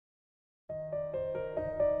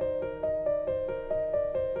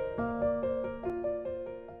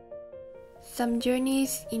Some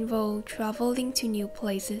journeys involve traveling to new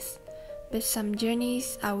places, but some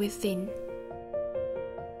journeys are within.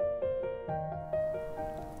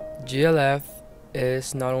 GLF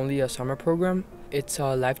is not only a summer program, it's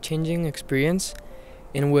a life-changing experience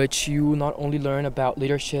in which you not only learn about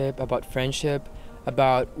leadership, about friendship,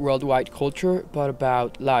 about worldwide culture, but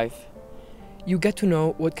about life. You get to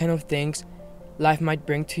know what kind of things life might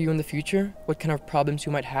bring to you in the future, what kind of problems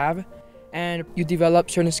you might have, and you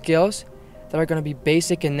develop certain skills that are going to be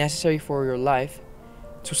basic and necessary for your life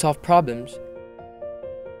to solve problems.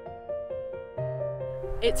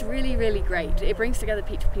 It's really, really great. It brings together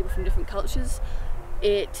people from different cultures.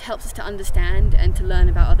 It helps us to understand and to learn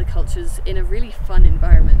about other cultures in a really fun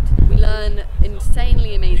environment. We learn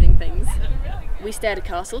insanely amazing things. We stay at a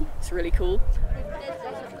castle, it's really cool.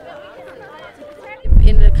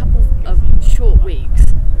 In a couple of short weeks,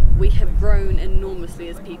 we have grown enormously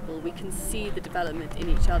as people. We can see the development in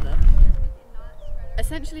each other.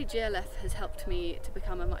 Essentially, GLF has helped me to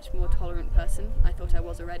become a much more tolerant person. I thought I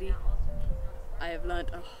was already. I have learned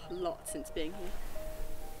a lot since being here.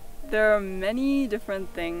 There are many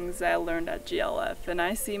different things I learned at GLF, and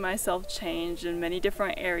I see myself change in many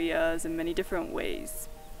different areas in many different ways.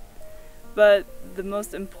 But the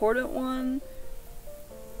most important one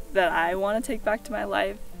that I want to take back to my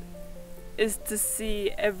life is to see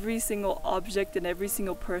every single object and every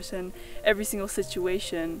single person, every single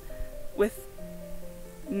situation with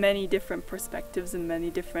many different perspectives and many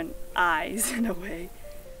different eyes in a way,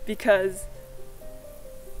 because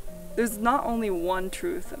there's not only one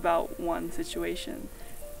truth about one situation.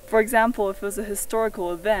 For example, if it was a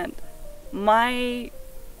historical event, my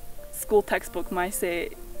school textbook might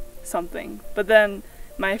say something, but then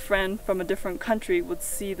my friend from a different country would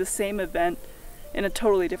see the same event in a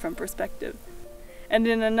totally different perspective. And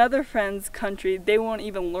in another friend's country, they won't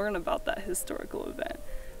even learn about that historical event.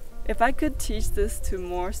 If I could teach this to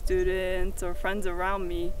more students or friends around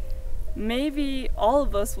me, maybe all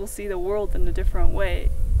of us will see the world in a different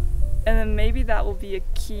way. And then maybe that will be a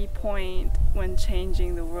key point when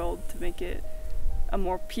changing the world to make it a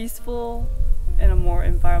more peaceful and a more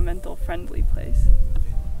environmental friendly place.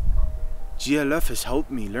 GLF has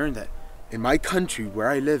helped me learn that in my country where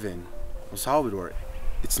I live in, El Salvador,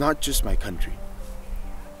 it's not just my country.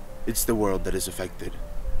 It's the world that is affected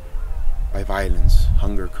by violence,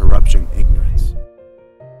 hunger, corruption, ignorance.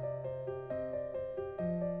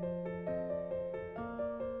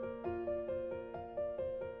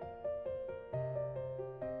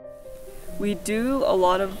 We do a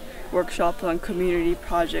lot of workshops on community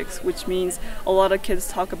projects, which means a lot of kids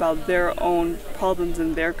talk about their own problems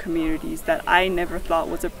in their communities that I never thought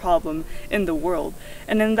was a problem in the world.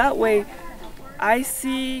 And in that way, I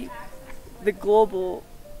see the global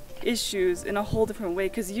issues in a whole different way,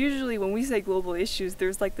 because usually when we say global issues,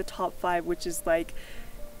 there's like the top 5, which is like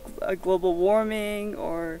global warming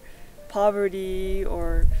or poverty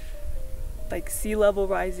or like sea level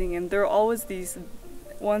rising, and there are always these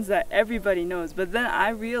ones that everybody knows. But then I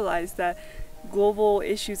realized that global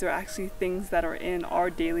issues are actually things that are in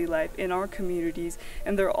our daily life, in our communities,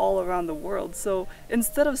 and they're all around the world. So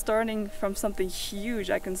instead of starting from something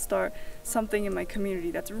huge, I can start something in my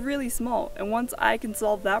community that's really small. And once I can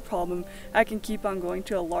solve that problem, I can keep on going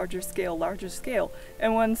to a larger scale.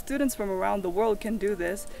 And when students from around the world can do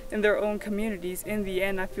this in their own communities, in the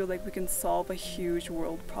end, I feel like we can solve a huge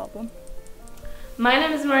world problem. My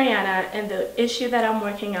name is Mariana, and the issue that I'm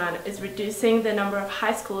working on is reducing the number of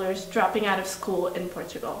high schoolers dropping out of school in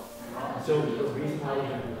Portugal.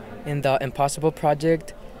 In the Impossible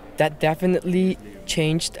project, that definitely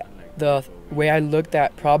changed the way I looked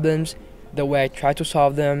at problems, the way I try to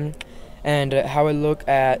solve them, and how I look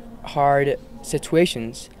at hard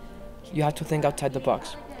situations. You have to think outside the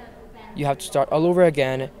box. You have to start all over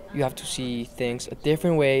again. You have to see things a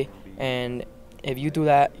different way, and if you do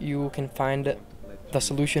that, you can find the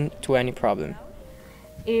solution to any problem.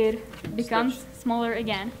 It becomes smaller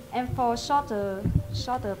again. And for shorter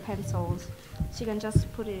pencils, she can just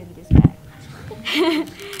put it in this bag.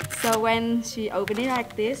 So when she opens it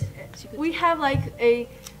like this, we have like a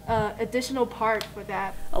additional part for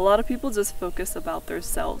that. A lot of people just focus about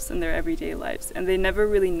themselves in their everyday lives, and they never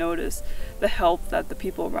really notice the help that the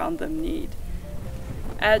people around them need.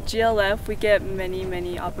 At GLF, we get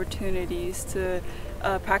many opportunities to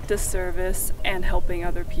practice service and helping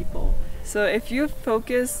other people. So if you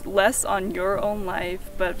focus less on your own life,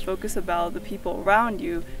 but focus about the people around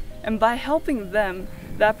you, and by helping them,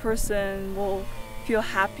 that person will feel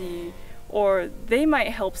happy, or they might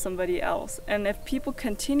help somebody else. And if people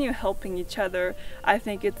continue helping each other, I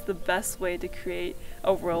think it's the best way to create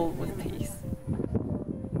a world with peace.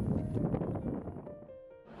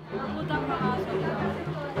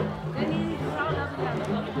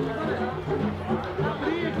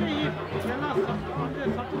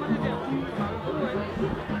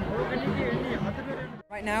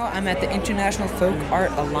 Right now I'm at the International Folk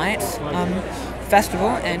Art Alliance festival,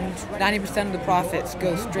 and 90% of the profits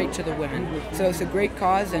go straight to the women. So it's a great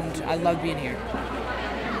cause and I love being here.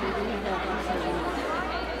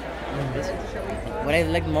 What I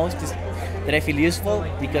like most is that I feel useful,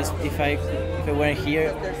 because if I weren't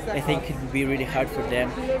here, I think it would be really hard for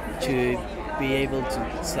them to be able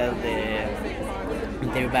to sell their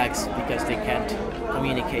bags because they can't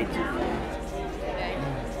communicate.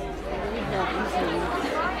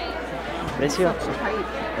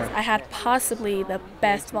 I had possibly the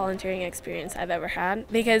best volunteering experience I've ever had,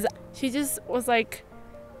 because she just was like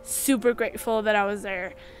super grateful that I was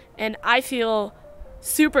there, and I feel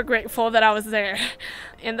super grateful that I was there.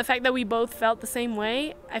 And the fact that we both felt the same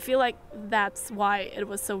way, I feel like that's why it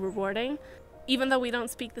was so rewarding. Even though we don't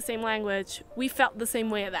speak the same language, we felt the same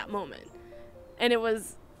way at that moment, and it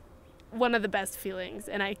was one of the best feelings,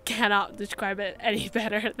 and I cannot describe it any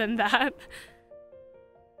better than that.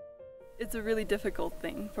 It's a really difficult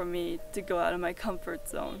thing for me to go out of my comfort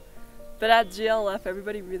zone. But at GLF,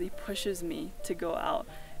 everybody really pushes me to go out.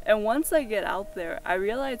 And once I get out there, I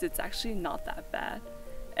realize it's actually not that bad.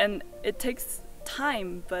 And it takes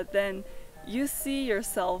time, but then you see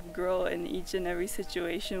yourself grow in each and every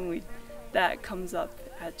situation that comes up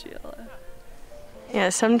at GLF. Yeah,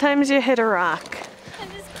 sometimes you hit a rock. I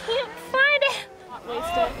just can't find it.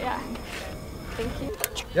 Waste it, yeah. Thank you.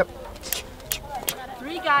 Yep.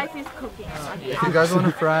 3 guys is cooking. If you guys want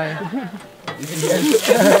to fry, you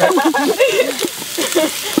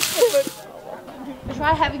can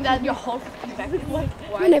Try having that in your whole back.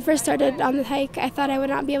 When I first started on the hike, I thought I would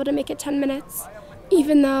not be able to make it 10 minutes,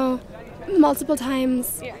 even though multiple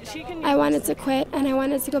times I wanted to quit and I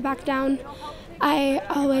wanted to go back down. I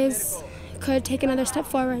always could take another step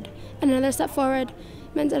forward, and another step forward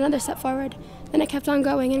meant another step forward. And I kept on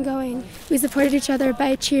going and going. We supported each other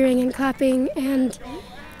by cheering and clapping and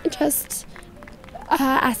just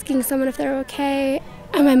asking someone if they're okay.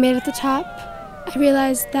 And when I made it to the top, I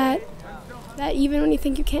realized that even when you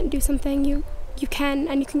think you can't do something, you can,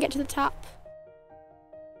 and you can get to the top.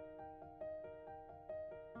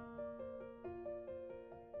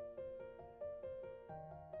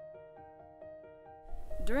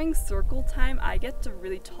 During circle time, I get to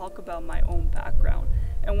really talk about my own background.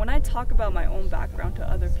 And when I talk about my own background to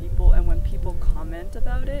other people, and when people comment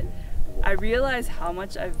about it, I realize how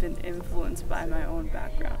much I've been influenced by my own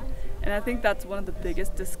background. And I think that's one of the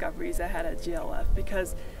biggest discoveries I had at GLF,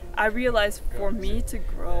 because I realized for me to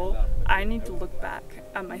grow, I need to look back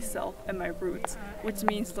at myself and my roots, which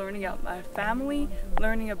means learning about my family,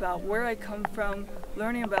 learning about where I come from,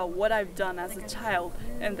 learning about what I've done as a child,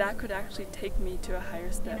 and that could actually take me to a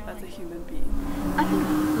higher step as a human being. I think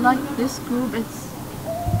like this group,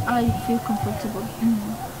 I feel comfortable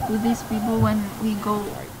with these people when we go.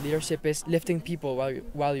 Leadership is lifting people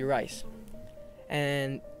while you rise.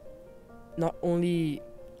 And not only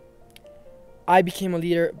I became a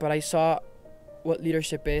leader, but I saw what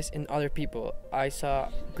leadership is in other people. I saw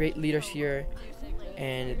great leaders here,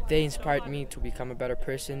 and they inspired me to become a better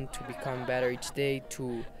person, to become better each day,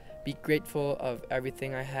 to be grateful of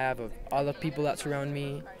everything I have, of all the people that surround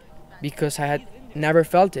me, because I had never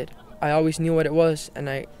felt it. I always knew what it was, and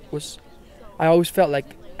I always felt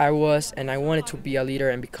like I was, and I wanted to be a leader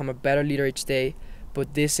and become a better leader each day.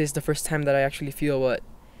 But this is the first time that I actually feel what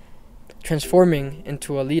transforming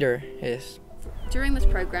into a leader is. During this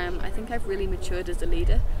program, I think I've really matured as a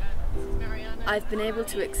leader. I've been able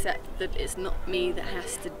to accept that it's not me that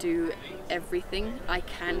has to do everything. I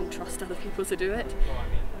can trust other people to do it.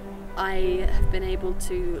 I have been able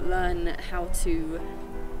to learn how to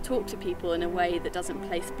talk to people in a way that doesn't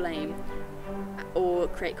place blame or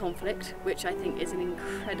create conflict, which I think is an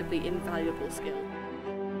incredibly invaluable skill.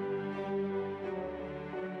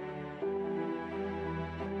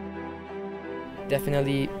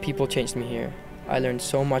 Definitely, people changed me here. I learned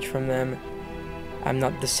so much from them. I'm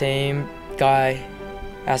not the same guy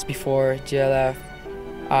as before GLF.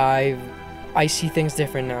 I see things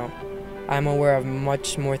different now. I'm aware of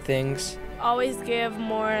much more things. Always give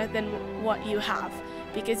more than what you have,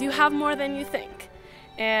 because you have more than you think.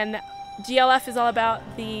 And GLF is all about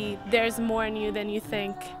the "there's more in you than you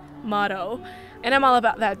think" motto. And I'm all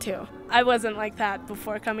about that too. I wasn't like that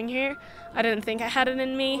before coming here. I didn't think I had it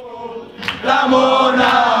in me.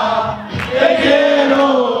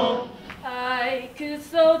 Ai, que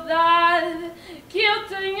saudade que eu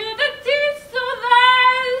tenho de ti,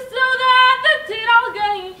 saudade, saudade de ter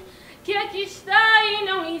alguém que aqui está e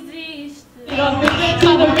não existe.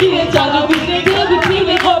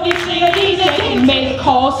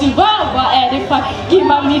 Give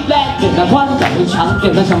my me back. 点的关，感觉强，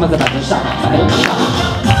点的什么在板凳上，摆得上。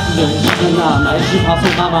有人天呐，买旗袍送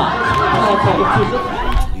妈妈。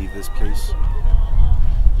Leave this place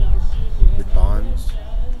with bonds,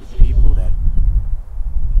 with people that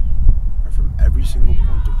are from every single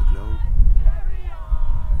point of the globe,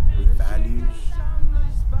 with values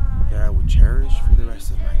that I will cherish for the rest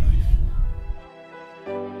of my life.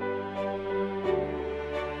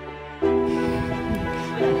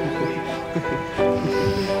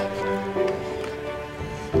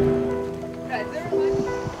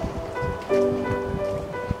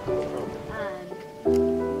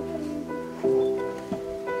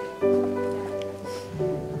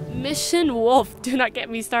 Mission Wolf, do not get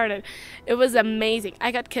me started. It was amazing.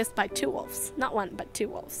 I got kissed by 2 wolves. Not 1, but 2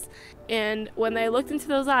 wolves. And when I looked into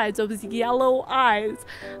those eyes, those yellow eyes,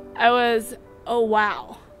 I was, oh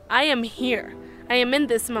wow, I am here. I am in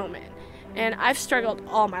this moment. And I've struggled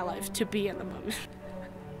all my life to be in the moment.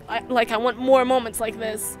 I want more moments like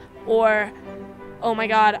this, or, oh my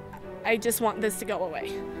God, I just want this to go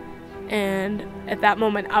away. And at that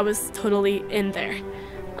moment, I was totally in there.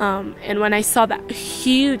 And when I saw that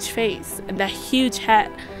huge face and that huge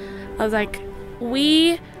head, I was like,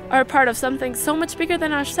 we are part of something so much bigger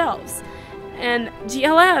than ourselves. And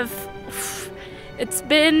GLF, it's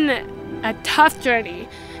been a tough journey,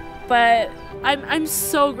 but I'm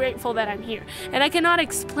so grateful that I'm here. And I cannot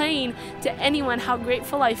explain to anyone how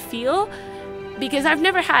grateful I feel, because I've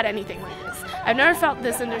never had anything like this. I've never felt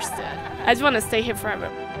this understood. I just want to stay here forever.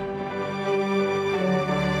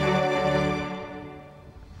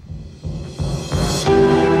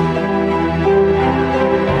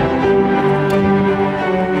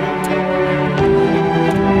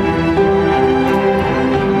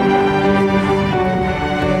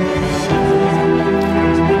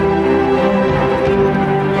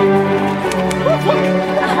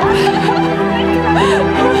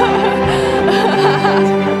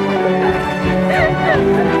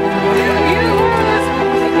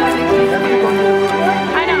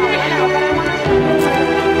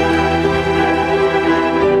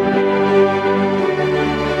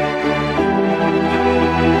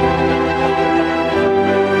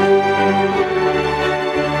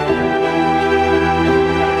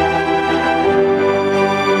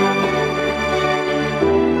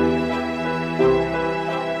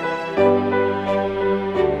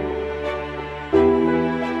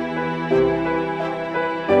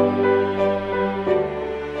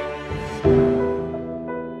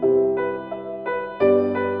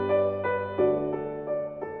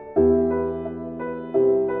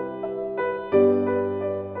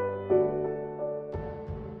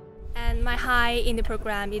 My high in the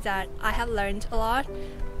program is that I have learned a lot.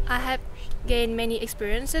 I have gained many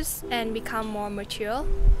experiences and become more mature.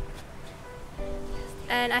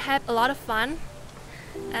 And I have a lot of fun.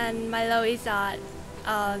 And my low is that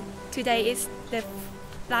today is the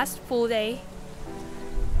last full day.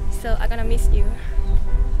 So I'm gonna miss you.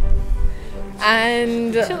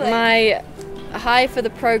 And my high for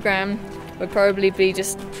the program would probably be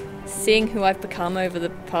just seeing who I've become over the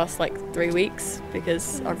past 3 weeks,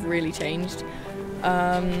 because I've really changed,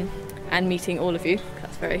 and meeting all of you.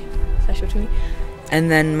 That's very special to me. And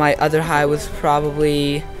then my other high was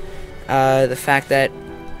probably the fact that,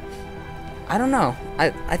 I don't know,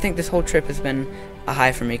 I think this whole trip has been a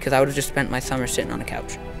high for me, because I would have just spent my summer sitting on a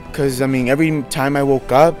couch. Because, I mean, every time I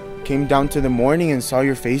woke up, came down to the morning and saw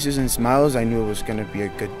your faces and smiles, I knew it was going to be a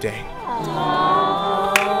good day.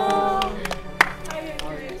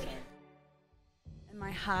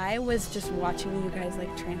 High was just watching you guys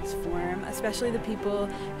transform, especially the people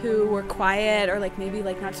who were quiet or maybe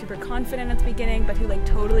not super confident at the beginning, but who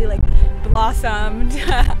totally blossomed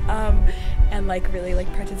and really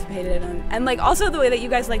participated, and also the way that you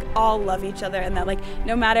guys all love each other, and that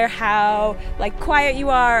no matter how quiet you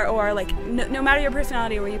are, or no matter your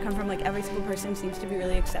personality or where you come from, every single person seems to be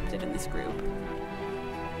really accepted in this group.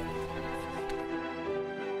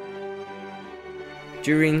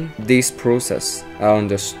 During this process, I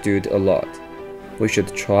understood a lot. We should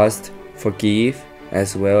trust, forgive,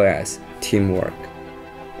 as well as teamwork.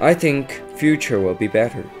 I think future will be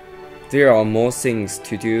better. There are more things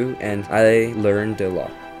to do, and I learned a lot.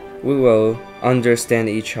 We will understand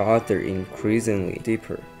each other increasingly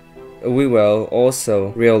deeper. We will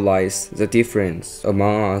also realize the difference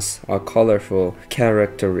among us are colorful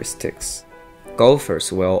characteristics.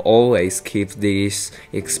 Golfers will always keep this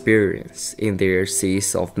experience in their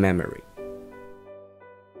seeds of memory.